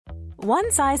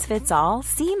One size fits all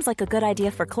seems like a good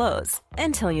idea for clothes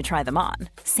until you try them on.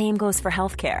 Same goes for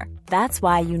healthcare. That's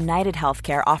why United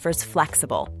Healthcare offers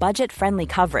flexible, budget-friendly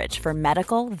coverage for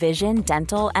medical, vision,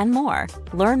 dental, and more.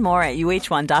 Learn more at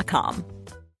uh1.com.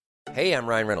 Hey, I'm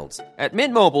Ryan Reynolds. At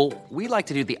Mint Mobile, we like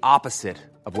to do the opposite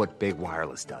of what Big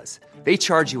Wireless does. They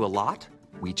charge you a lot,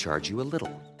 we charge you a little.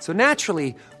 So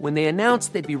naturally, when they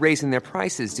announced they'd be raising their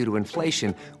prices due to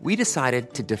inflation, we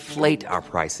decided to deflate our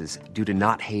prices due to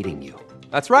not hating you.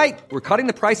 That's right. We're cutting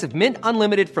the price of Mint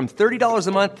Unlimited from $30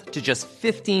 a month to just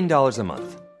 $15 a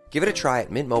month. Give it a try at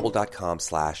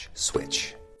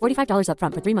mintmobile.com/switch. $45 up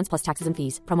front for 3 months plus taxes and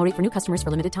fees. Promo rate for new customers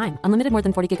for limited time. Unlimited more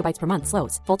than 40 gigabytes per month.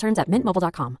 Slows full terms at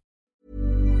mintmobile.com.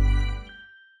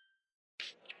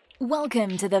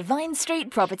 Welcome to the Vine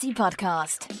Street Property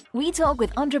Podcast. We talk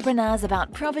with entrepreneurs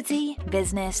about property,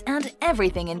 business, and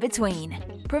everything in between,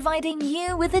 providing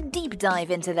you with a deep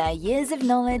dive into their years of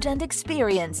knowledge and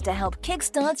experience to help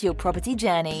kickstart your property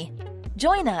journey.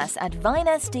 Join us at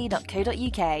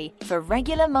vinesd.co.uk for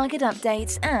regular market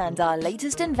updates and our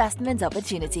latest investment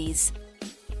opportunities.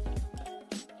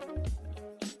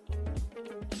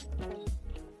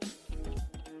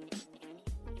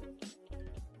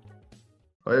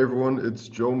 Hi everyone, it's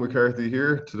Joe McCarthy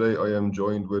here. Today I am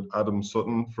joined with Adam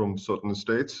Sutton from Sutton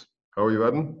Estates. How are you,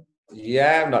 Adam?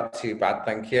 Yeah, not too bad,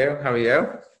 thank you. How are you?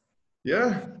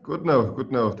 Yeah, good now.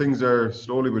 Things are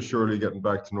slowly but surely getting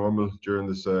back to normal during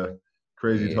this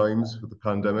crazy times with the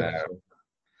pandemic.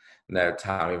 No,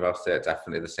 tell me about it.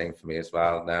 Definitely the same for me as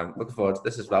well. Now, I'm looking forward to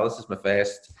this as well. This is my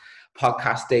first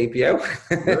podcast debut.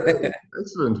 Yeah,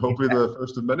 excellent. Hopefully the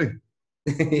first of many.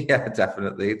 Yeah,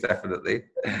 definitely.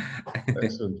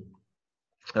 Excellent.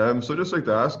 So I'd just like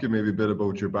to ask you maybe a bit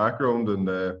about your background and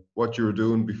what you were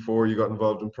doing before you got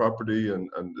involved in property and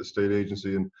estate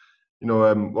agency, and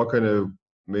what kind of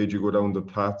made you go down the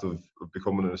path of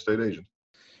becoming an estate agent.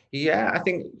 Yeah, I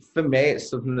think for me, it's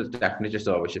something that's definitely just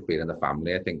always should be in the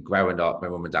family. I think growing up, my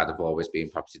mum and dad have always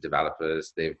been property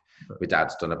developers. My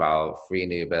dad's done about 3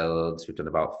 new builds. We've done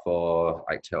about 4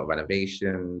 total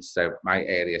renovations. So my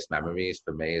earliest memories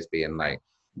for me is being 5,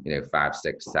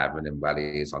 6, 7 in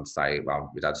wellies on site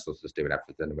while my dad's still just doing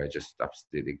everything, and we're just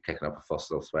absolutely kicking up a fuss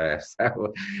elsewhere.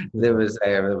 So there was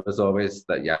always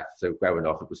that. Yeah, so growing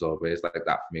up, it was always like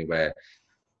that for me, where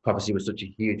property was such a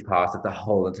huge part of the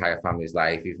whole entire family's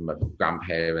life, even my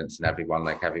grandparents and everyone.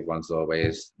 Everyone's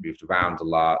always moved around a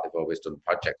lot. They've always done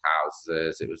project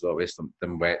houses. It was always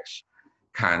something which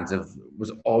kind of was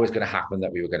always going to happen,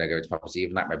 that we were going to go to property.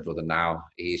 Even like my brother now,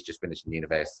 he's just finished in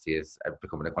university, is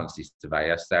becoming a quantity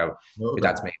surveyor. So my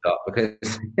dad's made up because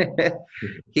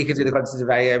he could do the quantity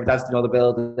surveyor, my dad's doing all the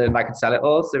building, I can sell it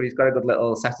all. So he's got a good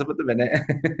little setup at the minute.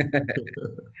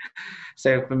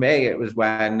 So for me, it was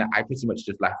when I pretty much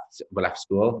just left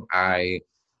school. I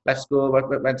left school,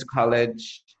 went to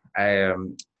college.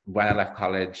 When I left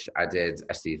college, I did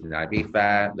a season in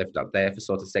Ibiza, lived up there for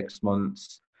sort of 6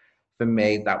 months. For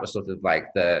me, that was sort of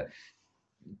like the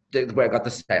where I got the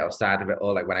sales side of it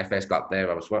all. Like when I first got there,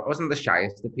 I wasn't the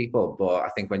shyest of people, but I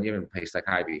think when you're in a place like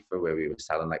Ibiza, where we were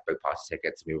selling boat party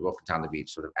tickets, we were walking down the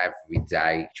beach sort of every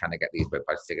day trying to get these boat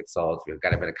party tickets sold. We would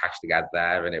get a bit of cash to get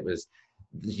there, and it was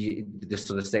the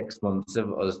sort of 6 months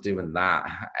of us doing that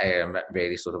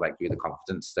really sort of grew the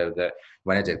confidence, so that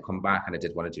when I did come back and I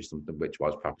did want to do something which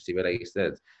was property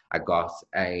related, I got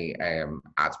a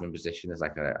admin position as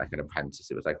an apprentice.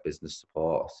 It was business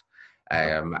support,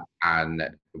 and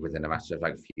within a matter of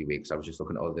a few weeks, I was just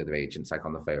looking at all the other agents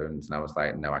on the phones, and I was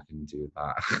like, no, I can do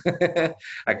that.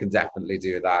 I can definitely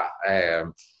do that.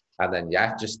 And then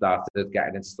just started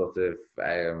getting into sort of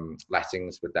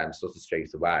lettings with them sort of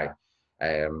straight away.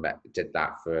 Did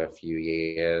that for a few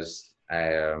years.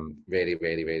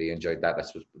 Really enjoyed that.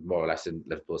 This was more or less in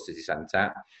Liverpool city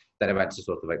centre. Then I went to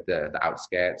sort of the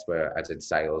outskirts, where I did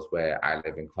sales, where I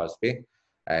live in Crosby.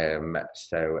 So I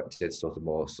did sort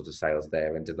of sales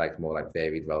there, and did more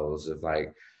varied roles of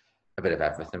a bit of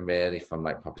everything really, from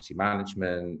property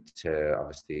management to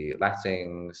obviously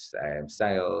lettings,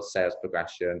 sales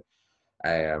progression.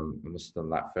 I must have done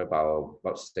that for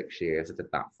about 6 years. I did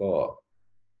that for.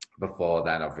 Before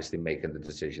then, obviously making the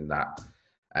decision that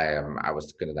I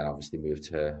was going to then obviously move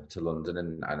to London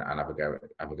and have a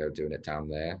go doing it down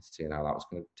there, seeing how that was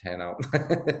going to turn out.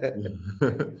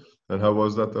 And how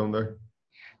was that down there?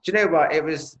 Do you know what? It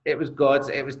was good.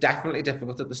 It was definitely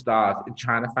difficult at the start.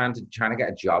 Trying to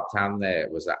get a job down there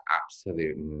was an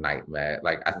absolute nightmare.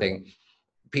 I think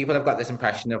people have got this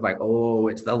impression of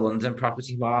it's the London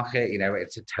property market,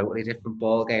 it's a totally different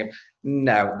ball game.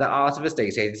 No, the art of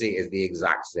estate agency is the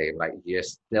exact same. You're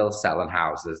still selling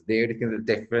houses. The only thing that's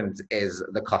different is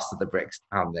the cost of the bricks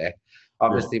down there.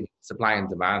 Obviously, supply and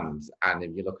demand, and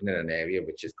if you're looking at an area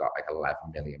which has got like 11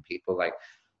 million people, like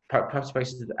property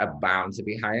prices are bound to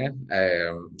be higher.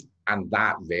 And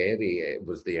that really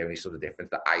was the only sort of difference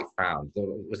that I found.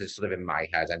 It was sort of in my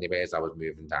head anyway, as I was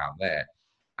moving down there.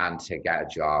 And to get a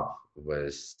job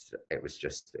was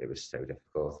so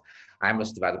difficult. I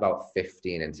must have had about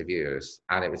 15 interviews,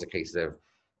 and it was a case of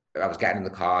I was getting in the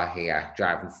car here,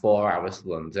 driving 4 hours to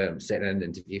London, sitting in an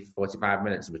interview for 45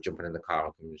 minutes, and was jumping in the car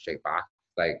and coming straight back.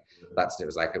 Like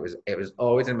it was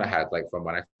always in my head, like from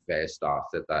when I first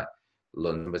started, that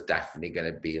London was definitely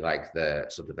going to be like the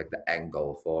sort of like the end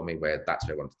goal for me, where that's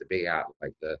where I wanted to be at.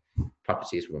 Like the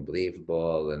properties were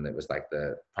unbelievable, and it was like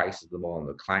the prices of them all and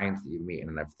the clients that you're meeting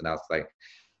and everything else. Like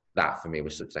that for me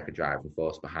was such like a driving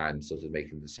force behind sort of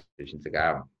making the decision to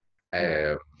go.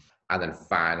 And then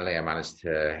finally, I managed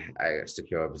to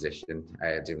secure a position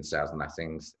doing sales and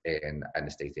lettings in an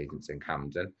estate agency in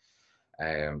Camden.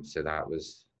 So that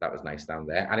was nice down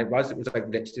there. And it was like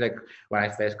literally like when I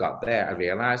first got there, I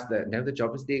realized that no, the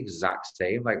job is the exact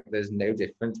same. Like there's no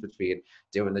difference between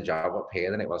doing the job up here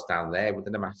than it was down there.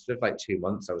 Within a matter of like 2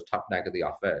 months, I was top neg of the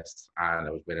office, and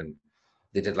I was winning.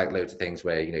 They did like loads of things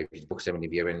where, you know, if you book so many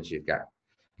viewings, you'd get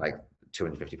like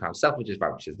 £250 Selfridges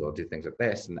vouchers, or do things like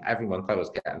this. And every month I was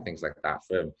getting things like that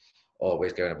from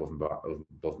always going above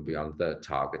and beyond the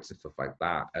targets and stuff like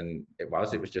that. And it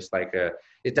was just like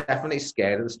it's definitely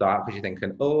scared at the start, because you're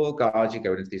thinking, oh God, you're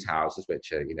going into these houses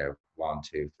which are, you know, 1,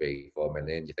 2, 3, 4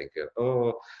 million. You're thinking,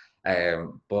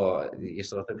 but you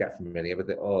sort of get familiar with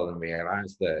it all and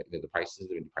realize that, you know, the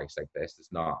prices are in a price like this.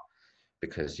 It's not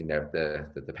because, you know,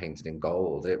 the painted in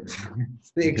gold. It's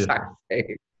the exact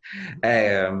same.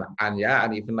 And yeah,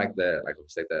 and even like the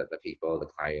people, the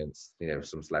clients, you know,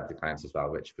 some celebrity clients as well,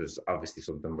 which was obviously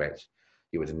something which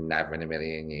you would have never in a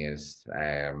million years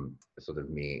sort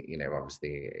of meet, you know,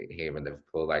 obviously here in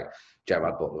Liverpool. Like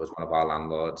Gerard Butler was one of our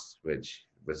landlords, which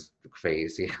was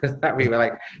crazy. That we were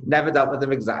like never dealt with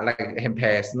him exactly like him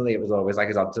personally. It was always like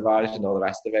his entourage and all the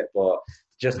rest of it, but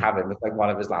just having with like one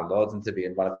of his landlords and to be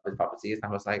in one of his properties, and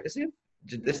I was like, this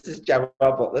is Gerard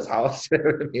Butler's house.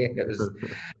 It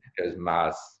was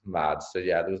mad. So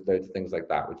yeah, there was loads of things like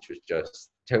that, which was just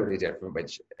totally different,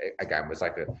 which again was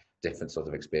like a different sort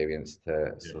of experience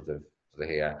to sort of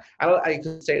hear. And I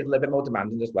could say it's a little bit more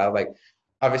demanding as well. Like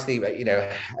obviously, you know,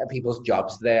 people's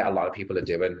jobs there, a lot of people are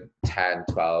doing 10,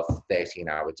 12,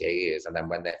 13-hour days, and then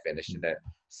when they're finishing at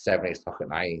 7, 8 o'clock at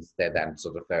night, they're then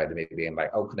sort of third maybe being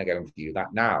like, oh, can I go and view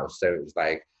that now? So it was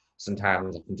like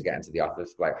sometimes having to get into the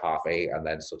office for like 8:30 and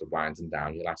then sort of winding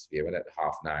down your last viewing at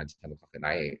 9:30 to 10 o'clock at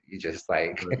night. You just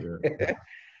like,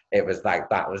 it was like,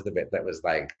 that was the bit that was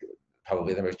like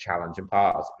probably the most challenging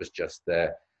part. It was just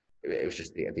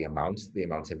the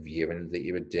amount of viewing that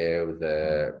you would do,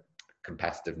 the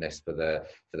competitiveness for the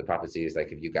properties.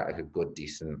 Like if you get like a good,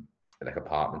 decent like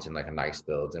apartment in like a nice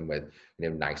building with, you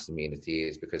know, nice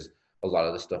amenities, because a lot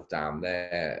of the stuff down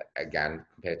there, again,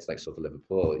 compared to like sort of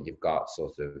Liverpool, you've got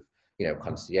sort of, you know,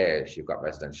 concierge, you've got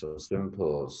residential swimming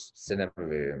pools, cinema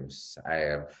rooms,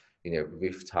 you know,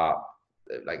 rooftop,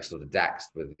 like sort of decks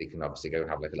where they can obviously go and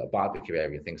have like a little barbecue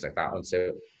area and things like that. And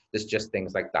so there's just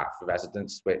things like that for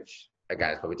residents, which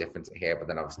again is probably different here, but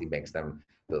then obviously makes them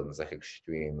buildings like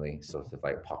extremely sort of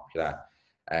like popular.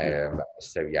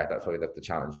 So yeah, that's probably the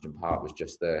challenging part, was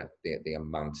just the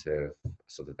amount of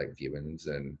sort of like viewings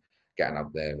and getting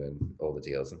up there and all the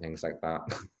deals and things like that.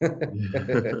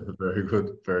 Very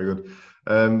good.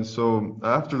 So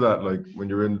after that, like when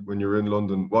you're in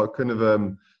London, what kind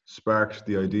of sparked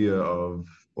the idea of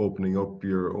opening up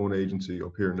your own agency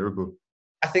up here in Liverpool?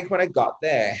 I think when I got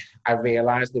there, I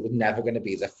realized it was never going to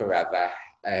be the forever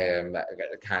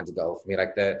kind of goal for me.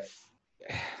 Like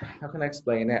how can I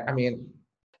explain it? I mean,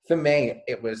 for me,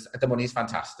 it was, the money's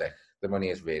fantastic. The money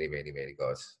is really, really, really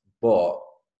good. But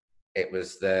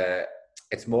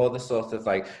it's more the sort of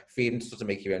like freedom to sort of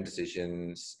make your own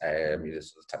decisions, you know,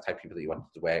 sort of type of people that you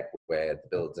wanted to work with, the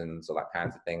buildings, all that kind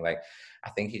of thing. Like,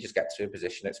 I think you just get to a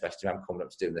position, especially when I'm coming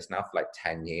up to doing this now for like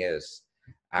 10 years.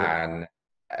 And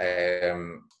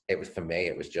it was, for me,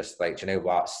 it was just like, do you know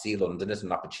what, see London as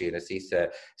an opportunity to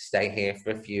stay here for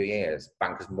a few years,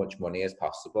 bank as much money as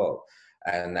possible.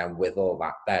 And then with all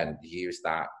that, then use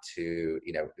that to,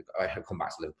 you know, I come back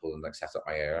to Liverpool and like set up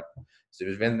my own. So it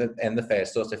was in the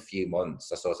first sort of few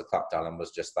months, I sort of clocked on and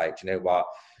was just like, do you know what?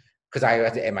 Because I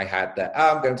had it in my head that,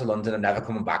 oh, I'm going to London, I'm never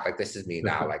coming back. Like, this is me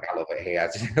now. Like, I love it here.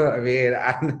 Do you know what I mean?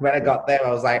 And when I got there,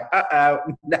 I was like,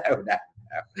 no.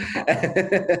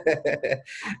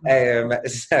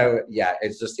 So yeah,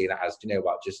 it's just seen it as, do you know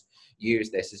what? Just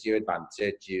use this as your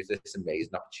advantage. Use this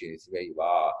amazing opportunity where you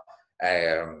are.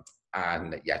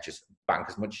 and yeah, just bank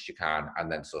as much as you can,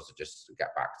 and then sort of just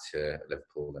get back to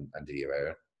Liverpool and do your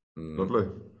own.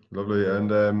 Lovely.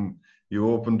 And you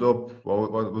opened up,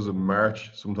 what was it,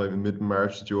 March, sometime in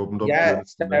mid-March that you opened up? Yeah,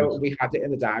 so we had it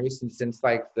in the diary since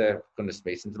like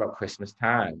since about Christmas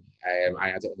time. I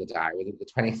had it in the diary. The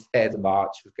 23rd of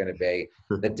March was going to be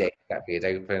the day that we had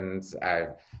opened.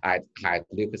 I had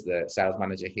Luke as the sales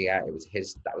manager here.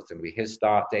 That was going to be his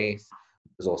start date.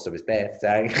 It was also his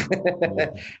birthday.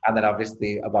 And then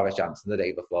obviously Boris Johnson the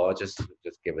day before just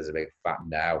give us a big fat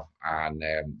no. And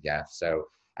so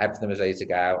everything was ready to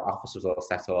go. Office was all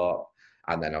set up.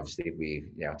 And then obviously we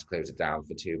had to close it down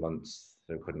for 2 months.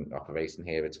 So we couldn't operate in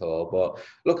here at all. But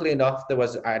luckily enough, I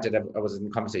was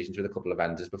in conversations with a couple of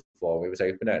vendors before we was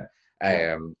opening.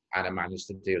 And I managed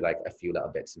to do like a few little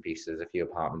bits and pieces, a few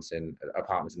apartments in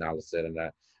Allerton and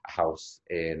a house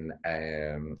in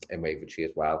Wavertree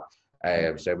as well.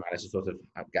 So I managed to sort of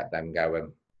get them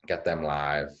going, get them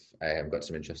live, got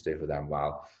some interest over them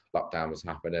while lockdown was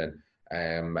happening.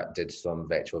 Did some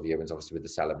virtual viewings, obviously with the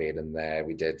cellar being in there.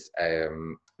 We did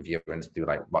viewings through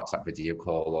like WhatsApp video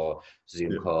call or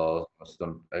Zoom call.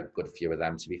 Done a good few of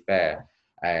them, to be fair.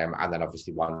 And then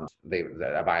obviously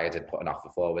a buyer did put an offer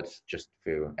forward just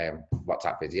through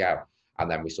WhatsApp video. And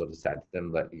then we sort of said to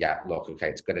them that, yeah, look, okay,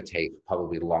 it's going to take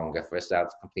probably longer for a sale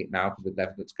to complete now because with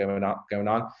everything that's going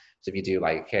on. So if you do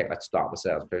like it, let's start the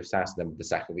sales process. Then the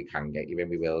second we can get you in,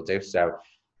 we will do. So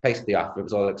placed the offer, it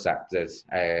was all accepted,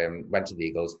 went to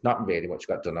legals, not really much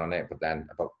got done on it, but then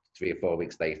about 3 or 4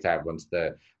 weeks later, I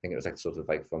think it was like sort of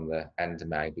like from the end of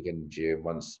May, beginning of June,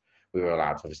 once we were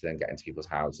allowed to obviously then get into people's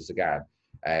houses again,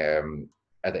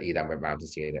 he then went round and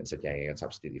seen it and said, yeah, it's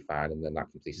absolutely fine, and then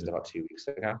that completed about 2 weeks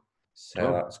ago.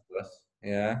 So that's good.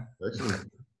 Yeah.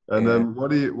 Excellent. And then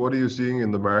what are you seeing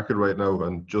in the market right now?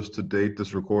 And just to date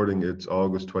this recording, it's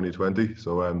August 2020.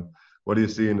 So what are you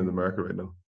seeing in the market right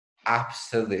now?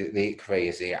 Absolutely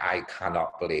crazy. I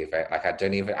cannot believe it. Like, I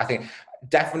think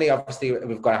definitely, obviously,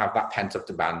 we've got to have that pent-up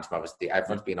demand. Obviously,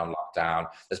 everyone's been on lockdown.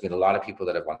 There's been a lot of people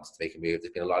that have wanted to make a move.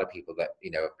 There's been a lot of people that,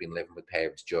 have been living with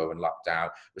parents during lockdown.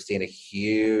 We're seeing a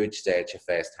huge surge of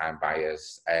first-time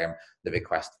buyers. The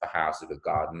request for houses with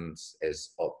gardens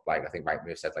is up, like, I think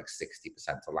Rightmove said, like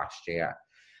 60% to last year.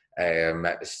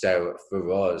 So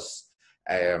for us,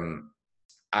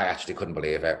 I actually couldn't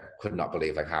believe it. Could not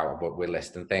believe like how we're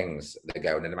listing things. They're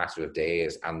going in a matter of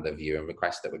days, and the viewing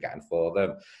requests that we're getting for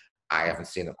them. I haven't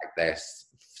seen it like this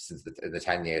since the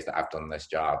 10 years that I've done this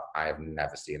job. I have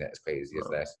never seen it as crazy as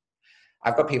this.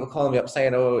 I've got people calling me up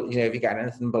saying, oh, if you get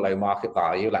anything below market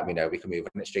value, let me know. We can move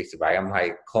on it straight away. I'm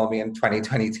like, call me in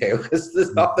 2022 because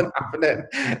there's nothing happening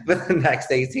for the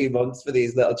next 18 months for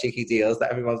these little cheeky deals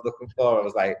that everyone's looking for. I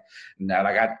was like, no,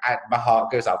 like my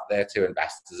heart goes out there to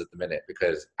investors at the minute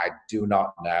because I do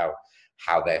not know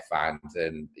how they're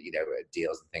finding,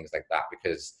 deals and things like that,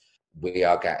 because we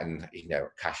are getting,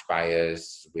 cash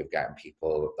buyers. We're getting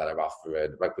people that are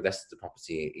offering, like we listed the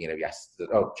property,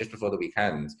 just before the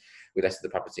weekend, we listed the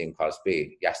property in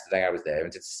Crosby. Yesterday I was there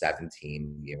and did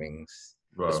 17 viewings.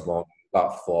 Wow. This morning we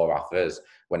got 4 offers.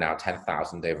 We're now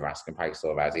 10,000 over asking price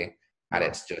already. And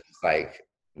it's just like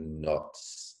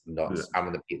nuts. Yeah.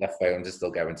 And their phones are still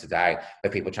going today. There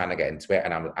are people trying to get into it,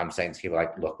 and I'm saying to people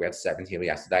like, look, we had 17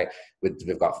 yesterday.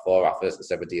 We've got 4 offers,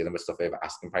 so we're dealing with stuff over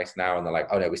asking price now. And they're like,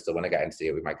 oh no, we still want to get into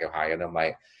it. We might go higher. And I'm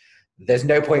like, there's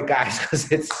no point, guys, because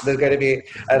there's going to be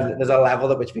there's a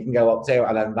level at which we can go up to,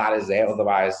 and then that is it.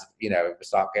 Otherwise, if we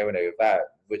start going over,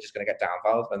 we're just going to get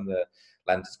downfalls when the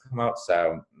lenders come out.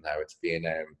 So no, it's been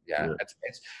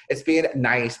it's been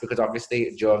nice because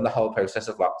obviously during the whole process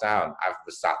of lockdown, I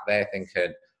was sat there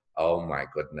thinking, oh my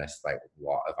goodness, like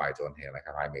what have I done here? Like,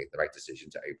 have I made the right decision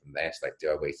to open this? Like,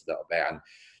 do I wait a little bit? And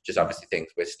just obviously things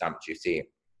with stamp duty,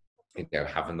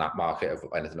 having that market of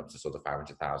anything up to sort of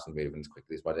 500,000 moving as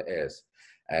quickly as what it is,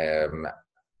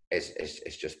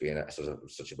 it's just been a sort of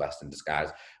such a blessing in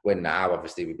disguise. We're now,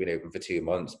 obviously, we've been open for 2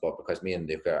 months, but because me and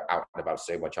Luke are out and about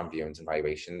so much on viewings and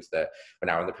valuations, that we're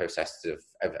now in the process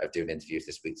of doing interviews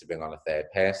this week to bring on a third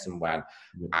person, when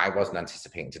I wasn't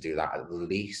anticipating to do that at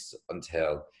least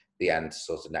until the end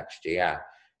sort of next year.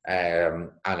 And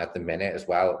at the minute as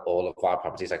well, all of our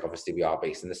properties, like obviously we are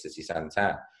based in the city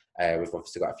centre. We've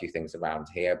obviously got a few things around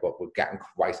here, but we're getting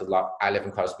quite a lot. I live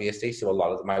in Crosby Estate, so a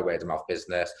lot of my word of mouth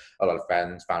business, a lot of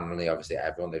friends, family, obviously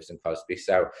everyone lives in Crosby.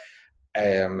 So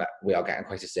we are getting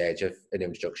quite a surge of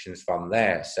introductions from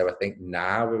there. So I think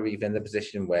now we're even in the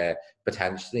position where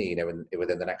potentially,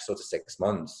 within the next sort of 6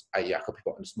 months, I could be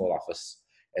putting a small office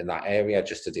in that area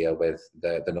just to deal with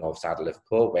the north side of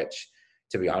Liverpool, which,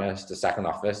 to be honest, the second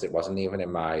office, it wasn't even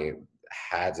in my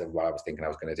head of what I was thinking I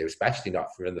was going to do, especially not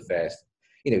for in the first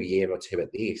year or two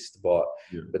at least. But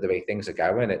Yeah. with the way things are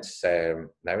going, it's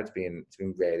now it's been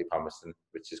really promising,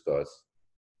 which is good.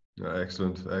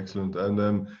 Excellent.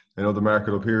 And I know the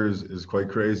market up here is quite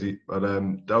crazy, but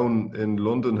down in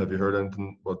London, have you heard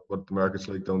anything what the market's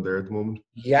like down there at the moment?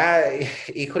 Yeah,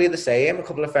 equally the same. A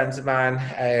couple of friends of mine,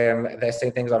 they're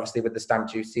saying things obviously with the stamp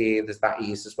duty. There's that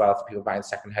ease as well for people buying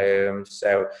second homes,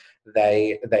 so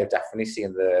they've definitely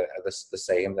seen the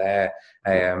same there.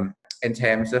 In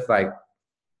terms of like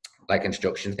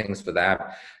instruction things for them,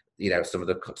 some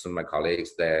of my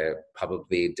colleagues, they're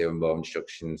probably doing more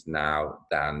instructions now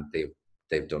than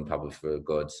they've done probably for a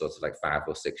good sort of like 5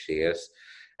 or 6 years.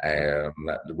 The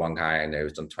one guy I know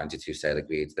has done 22 sale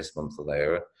agreed this month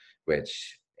alone,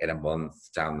 which in a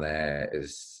month down there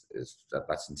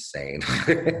that's insane.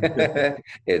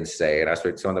 Insane. I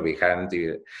spoke to him on the weekend.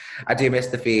 I do miss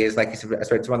the fees. Like I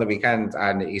spoke to him on the weekend,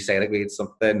 and he sale agreed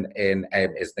something in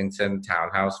Islington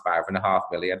townhouse, 5.5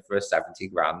 million for a 70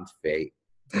 grand fee.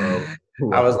 Oh.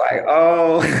 I was like,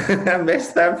 oh, I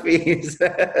missed them fees.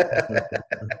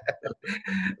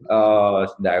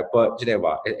 Oh, no. But do you know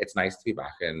what? It's nice to be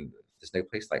back, and there's no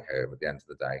place like home at the end of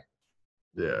the day.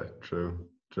 Yeah, true.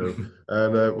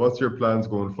 And what's your plans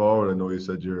going forward? I know you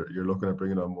said you're looking at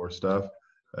bringing on more staff.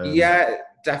 Yeah,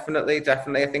 definitely.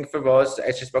 I think for us,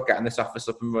 it's just about getting this office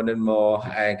up and running more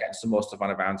and getting some more stuff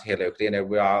on around here locally.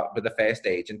 We're the first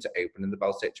agent to open in the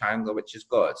Baltic Triangle, which is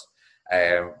good.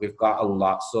 We've got a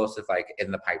lot sort of like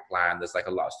in the pipeline. There's like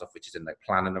a lot of stuff which is in like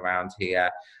planning around here.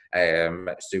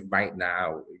 So right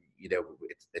now,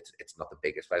 it's not the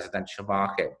biggest residential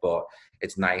market, but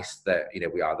it's nice that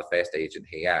we are the first agent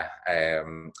here.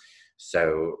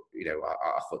 So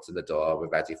our foot's in the door. We're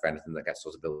ready for anything that gets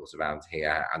sort of built around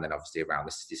here, and then obviously around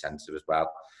the city centre as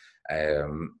well.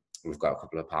 We've got a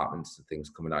couple of apartments and things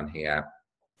coming on here,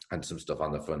 and some stuff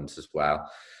on the front as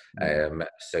well.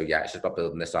 So yeah, it's just about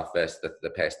building this office. The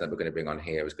person that we're going to bring on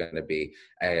here is going to be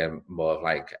more of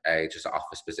like just an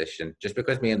office position, just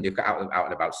because me and Luke are out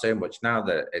and about so much now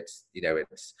that it's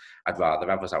I'd rather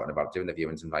have us out and about doing the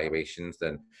viewings and valuations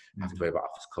than having to worry about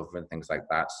office cover and things like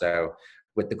that. So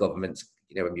with the government,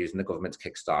 I'm using the government's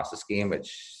Kickstarter scheme,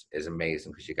 which is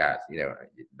amazing because you get,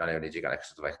 not only do you get like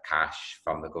sort of like cash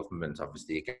from the government,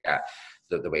 obviously you get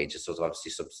the wages sort of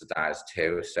obviously subsidised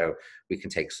too. So we can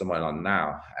take someone on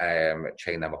now,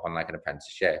 train them up on like an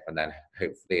apprenticeship, and then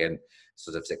hopefully in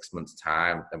sort of 6 months'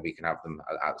 time, then we can have them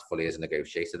as fully as a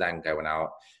negotiator, then going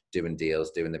out, doing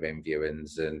deals, doing their own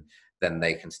viewings, and then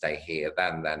they can stay here.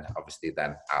 Then obviously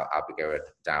I'll be going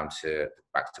down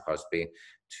back to Crosby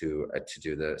to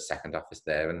do the second office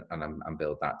there and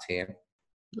build that team.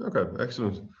 Okay,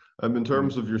 excellent. In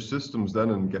terms of your systems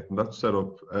then and getting that set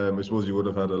up, I suppose you would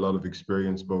have had a lot of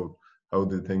experience about how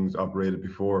the things operated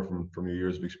before from your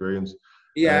years of experience.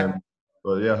 Yeah.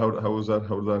 But yeah, how was that?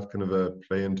 How did that kind of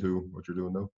play into what you're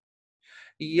doing now?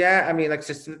 Yeah, I mean, like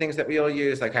system things that we all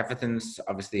use, like everything's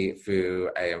obviously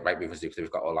through Rightmove and Zoopla. We've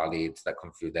got all our leads that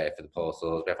come through there for the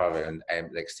portals. We have our own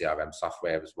like CRM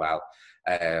software as well.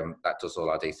 That does all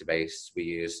our database. We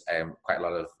use quite a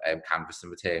lot of canvas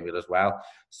and material as well.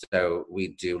 So we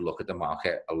do look at the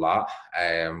market a lot.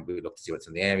 We look to see what's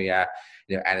in the area.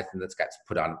 Anything that gets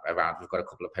put on around. We've got a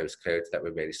couple of postcodes that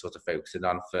we're really sort of focusing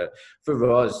on.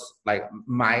 For us, like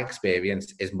my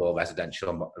experience is more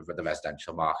residential, the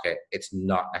residential market. It's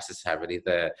not necessarily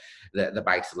the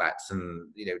buy-to-lets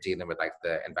and dealing with like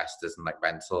the investors and like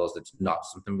rentals. It's not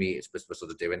something we're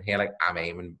sort of doing here. Like I'm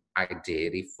aiming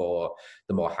ideally for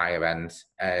the more higher end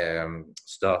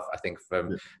stuff. I think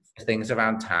from things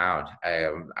around town,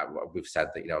 we've said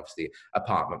that obviously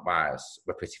apartment wise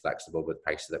we're pretty flexible with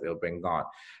prices that we'll bring on.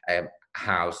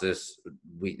 Houses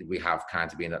we have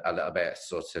kind of been a little bit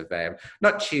sort of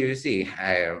not choosy,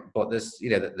 but there's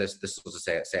there's sort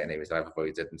of certain areas that I've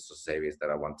avoided and sort of areas that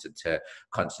I wanted to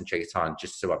concentrate on,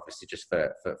 just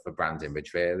for brand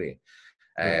image really.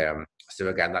 So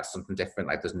again, that's something different.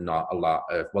 Like there's not a lot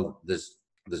of,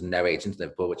 there's no agents in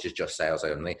Liverpool, which is just sales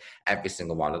only. Every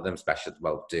single one of them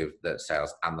do the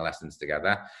sales and the lessons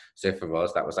together. So for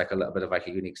us, that was like a little bit of like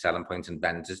a unique selling point, and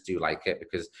vendors do like it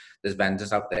because there's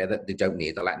vendors out there that they don't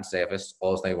need a letting service.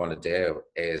 All they want to do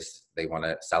is they want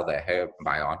to sell their home and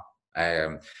buy on.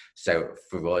 So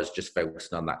for us, just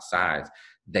focusing on that side,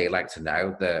 they like to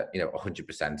know that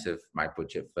 100% of my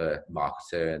budget for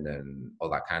marketing and all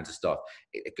that kind of stuff,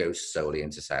 it goes solely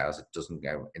into sales. It doesn't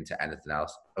go into anything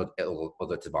else,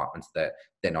 other departments that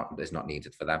is not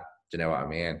needed for them. Do you know what I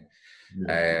mean?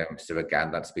 Yeah. So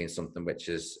again, that's been something which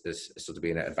is sort of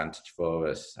been an advantage for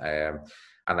us. And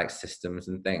like systems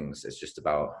and things, it's just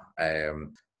about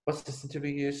What system do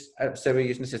we use? So we're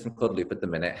using a system called Loop at the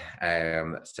minute.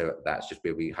 So that's just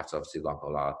where we have to obviously log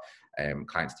all our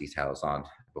clients' details on,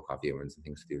 book our viewings and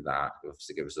things to do that. It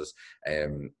obviously gives us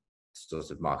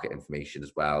sort of market information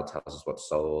as well, tells us what's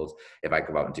sold. If I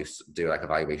go out and do like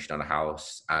evaluation on a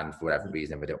house and for whatever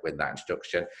reason we don't win that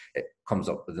instruction, it comes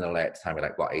up with an alert to tell me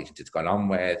like what agent it's gone on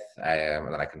with, and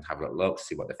then I can have a little look,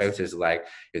 see what the photos are like,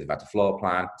 if they've had a floor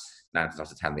plan. 9 times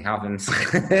out of 10 they haven't.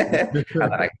 And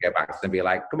then I can go back to them and be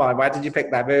like, come on, why did you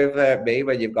pick them over me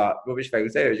when you've got rubbish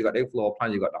photos, you've got no floor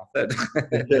plan, you've got nothing.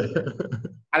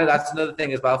 And that's another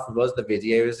thing as well for us, the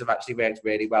videos have actually worked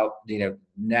really well. You know,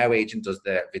 no agent does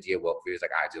the video walkthroughs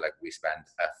like I do. Like we spend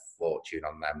a fortune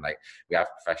on them. Like we have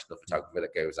a professional photographer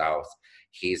that goes out,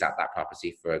 he's at that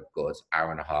property for a good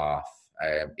hour and a half.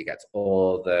 He gets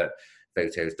all the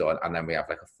photos done, and then we have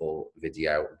like a full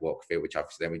video walkthrough, which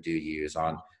obviously then we do use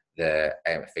on the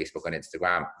Facebook and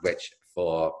Instagram, which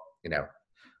for, you know,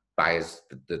 buyers,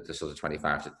 the sort of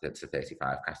 25 to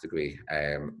 35 category,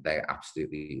 they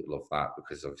absolutely love that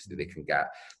because obviously they can get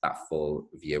that full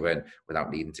viewing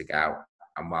without needing to go out.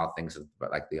 And while things are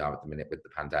like they are at the minute with the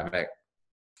pandemic,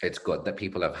 it's good that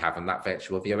people are having that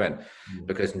virtual viewing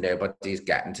because nobody's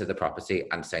getting to the property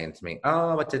and saying to me,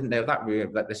 oh, I didn't know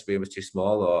that this room was too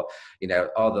small, or, you know,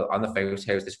 on the photos,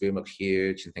 this room looks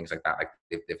huge and things like that. Like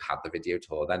they've had the video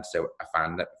tour then. So I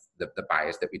found that the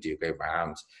buyers that we do go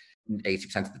around,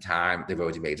 80% of the time, they've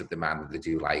already made up their mind that they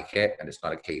do like it. And it's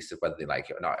not a case of whether they like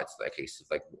it or not. It's a case of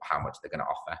like how much they're going to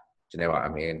offer. Do you know what I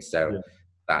mean? So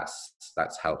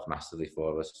that's helped massively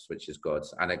for us, which is good.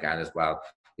 And again, as well,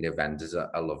 you know, vendors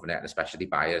are loving it, and especially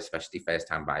buyers, especially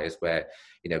first-time buyers, where,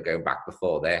 you know, going back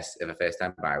before this, if a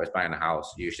first-time buyer was buying a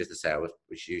house, usually as the sale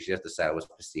was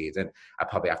proceeding, I'd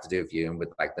probably have to do a viewing with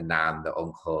like the nan, the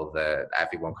uncle,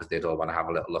 everyone, because they'd all want to have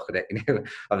a little look at it, you know,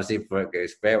 obviously before it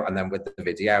goes through. And then with the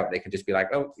video, they can just be like,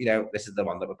 oh, you know, this is the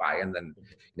one that we're buying, then,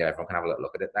 you know, everyone can have a little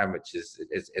look at it then, which is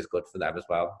good for them as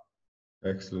well.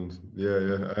 Excellent.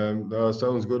 No,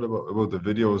 sounds good about the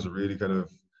videos. Really kind of,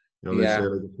 you know, they say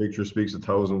like the picture speaks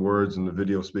 1,000 words and the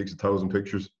video speaks 1,000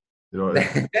 pictures. You know,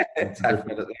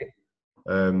 definitely.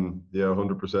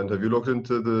 100%. Have you looked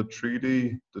into the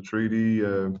 3D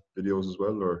videos as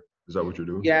well, or is that what you're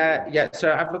doing? Yeah.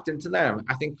 So I've looked into them.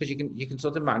 I think because you can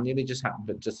sort of manually just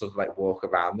sort of like walk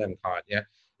around them, can't you?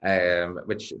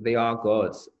 Which they are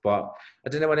good, but I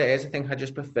don't know what it is. I think I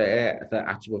just prefer the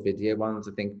actual video ones.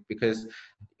 I think because,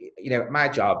 you know, my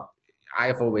job,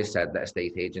 I've always said that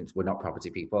estate agents, we're not property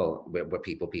people, we're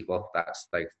people. That's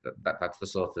like that's the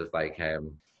sort of like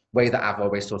way that I've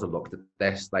always sort of looked at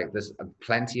this. Like there's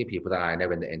plenty of people that I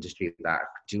know in the industry that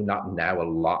do not know a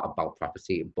lot about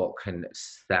property but can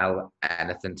sell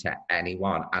anything to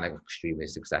anyone and are extremely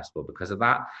successful because of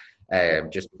that.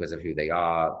 Just because of who they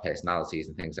are, personalities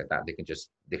and things like that, they can just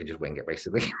wing it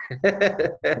basically.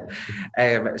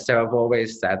 So I've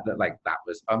always said that, like, that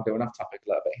was, I'm going off topic a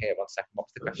little bit here. 1 second,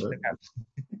 what's the question again?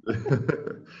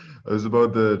 It was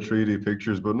about the 3D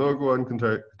pictures, but no, go on,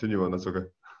 continue on, that's okay.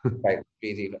 Right,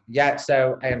 3D.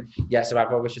 So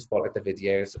I've always just thought like the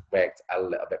videos worked a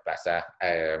little bit better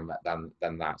than that,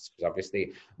 because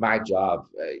obviously my job,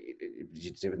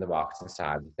 doing the marketing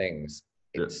side of things,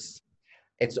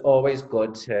 it's always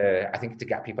good to, I think, to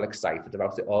get people excited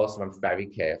about it. Also, I'm very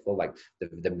careful, like the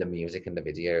music in the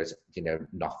videos, you know,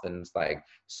 nothing's like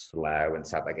slow and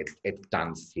sad, like it's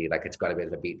dancey, like it's got a bit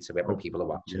of a beat to it. When people are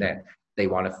watching it, they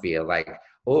want to feel like,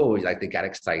 oh, like they get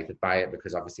excited by it,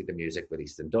 because obviously the music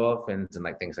releases endorphins and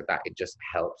like things like that. It just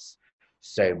helps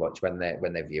so much when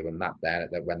they're viewing that, then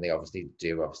that when they obviously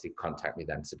contact me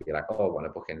then to be like, oh, I want to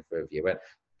book in for a viewing.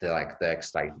 They're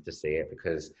excited to see it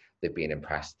because they've been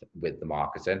impressed with the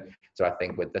marketing. So I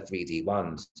think with the 3D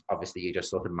ones, obviously you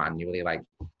just sort of manually like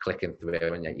clicking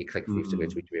through, and you click through to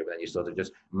each view, and then you sort of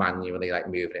just manually like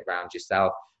moving it around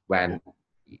yourself, when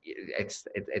it's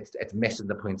missing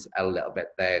the point a little bit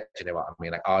there. Do you know what I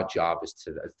mean? Like our job is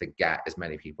to get as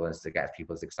many people and to get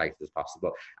people as excited as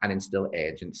possible and instill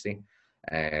urgency.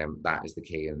 That is the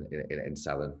key in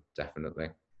selling, definitely.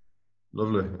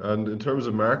 Lovely. And in terms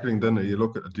of marketing, then you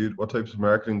look at what types of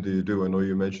marketing do you do? I know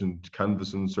you mentioned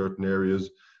canvassing certain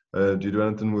areas. Do you do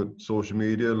anything with social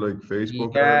media like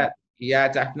Facebook? Yeah,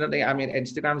 definitely. I mean,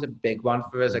 Instagram's a big one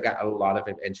for us. I get a lot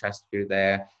of interest through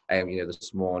there. You know,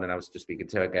 this morning I was just speaking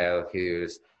to a girl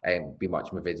who's been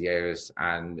watching my videos,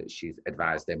 and she's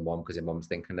advised her mum, because her mum's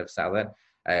thinking of selling.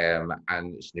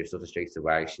 And she knew sort of straight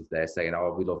away, she's there saying,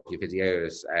 oh, we love your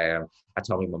videos. I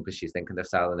told my mum, because she's thinking of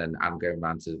selling, and I'm going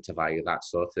around to value that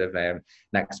sort of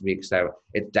next week. So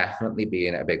it's definitely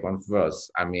been a big one for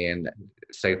us. I mean,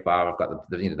 so far I've got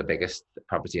the biggest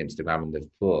property Instagram in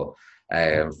Liverpool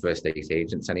for estate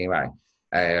agents anyway,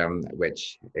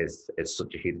 which is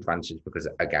such a huge advantage because,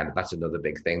 again, that's another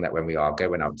big thing, that when we are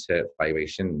going out to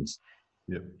valuations,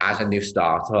 as a new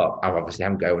startup,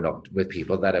 I'm going up with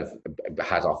people that have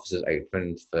had offices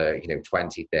open for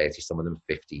 20, 30, some of them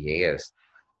 50 years.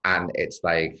 And it's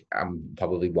like, I'm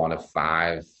probably one of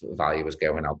 5 valuers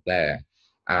going out there.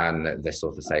 And they're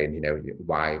sort of saying,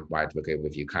 why do we go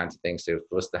with you, kind of thing. So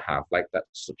for us to have like that,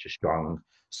 such a strong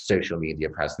social media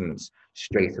presence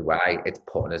straight away, it's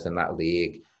putting us in that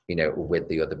league, with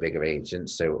the other bigger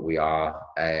agents. So we are,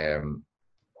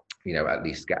 at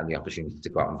least getting the opportunity to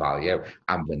go out and value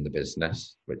and win the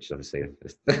business, which obviously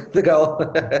is the goal.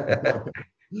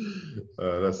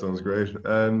 That sounds great.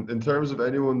 In terms of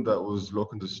anyone that was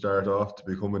looking to start off to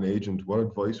become an agent, what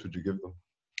advice would you give them?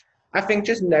 I think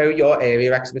just know your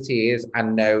area of expertise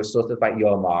and know sort of like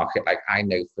your market. Like I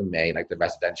know for me, like the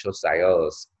residential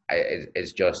sales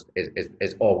is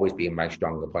always been my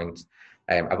stronger point.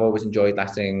 I've always enjoyed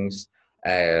lettings.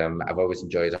 I've always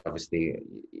enjoyed, obviously,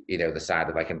 the side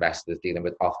of like investors dealing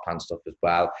with off-plan stuff as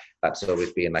well. That's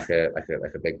always been like a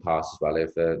big part as well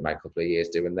over my couple of years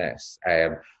doing this.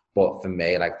 But for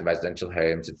me, like the residential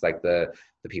homes, it's like the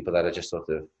people that are just sort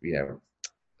of,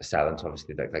 selling to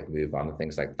obviously like move on and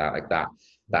things like that. Like that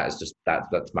is just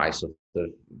that's my sort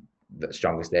of the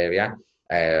strongest area.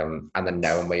 And then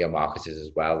knowing where your market is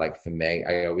as well. Like for me,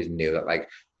 I always knew that like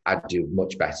I'd do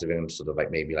much better in sort of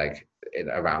like maybe like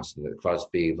around sort of the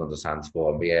Crosby, London Sands,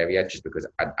 Formby area, just because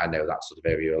I know that sort of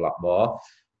area a lot more.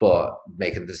 But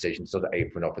making the decision to sort of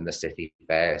open up in the city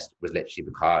first was literally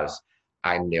because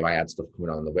I knew I had stuff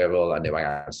coming on in the Wirral. I knew I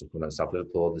had stuff coming on in South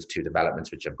Liverpool. There's 2 developments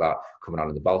which I've got coming on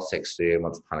in the Baltic soon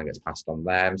once the planning gets passed on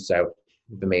them. So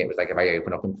for me, it was like, if I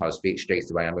open up in Crosby straight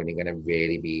away, I'm only going to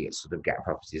really be sort of getting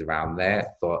properties around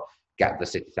there. But get the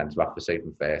city centre office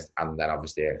open first, and then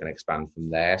obviously I can expand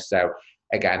from there. So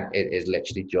again, it is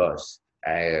literally just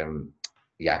knowing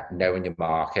your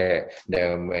market,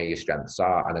 knowing where your strengths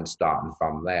are, and then starting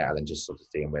from there, and then just sort of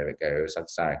seeing where it goes, I'd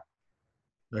say.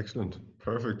 Excellent.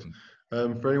 Perfect.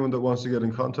 For anyone that wants to get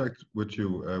in contact with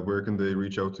you, where can they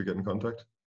reach out to get in contact?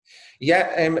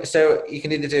 Yeah, so you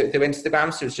can either do it through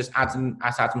Instagram, so it's just Adam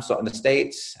Sutton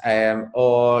Estates,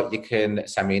 or you can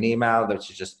send me an email, which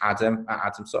is just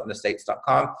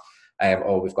adam@adamsuttonestates.com,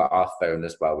 or we've got our phone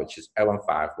as well, which is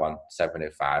 0151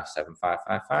 705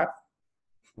 7555.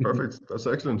 Perfect. That's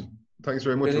excellent. Thanks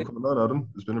very much for coming on, Adam.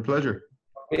 It's been a pleasure.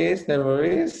 No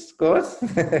worries. Good.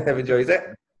 I've enjoyed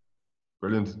it.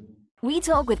 Brilliant. We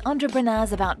talk with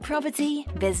entrepreneurs about property,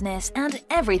 business, and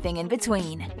everything in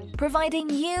between, providing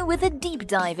you with a deep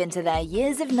dive into their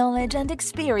years of knowledge and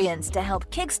experience to help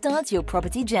kickstart your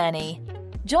property journey.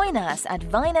 Join us at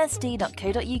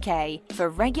vinest.co.uk for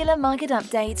regular market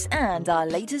updates and our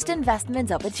latest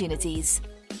investment opportunities.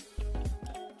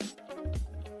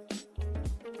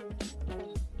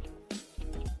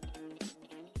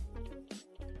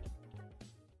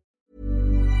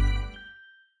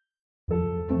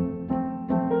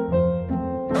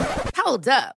 Hold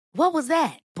up. What was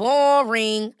that?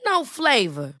 Boring. No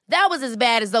flavor. That was as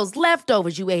bad as those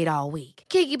leftovers you ate all week.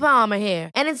 Keke Palmer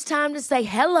here. And it's time to say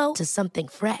hello to something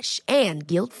fresh and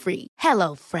guilt-free.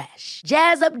 HelloFresh.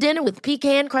 Jazz up dinner with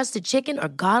pecan-crusted chicken or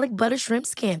garlic butter shrimp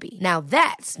scampi. Now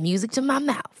that's music to my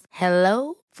mouth.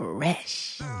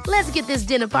 HelloFresh. Let's get this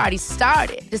dinner party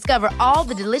started. Discover all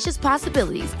the delicious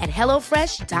possibilities at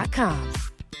HelloFresh.com.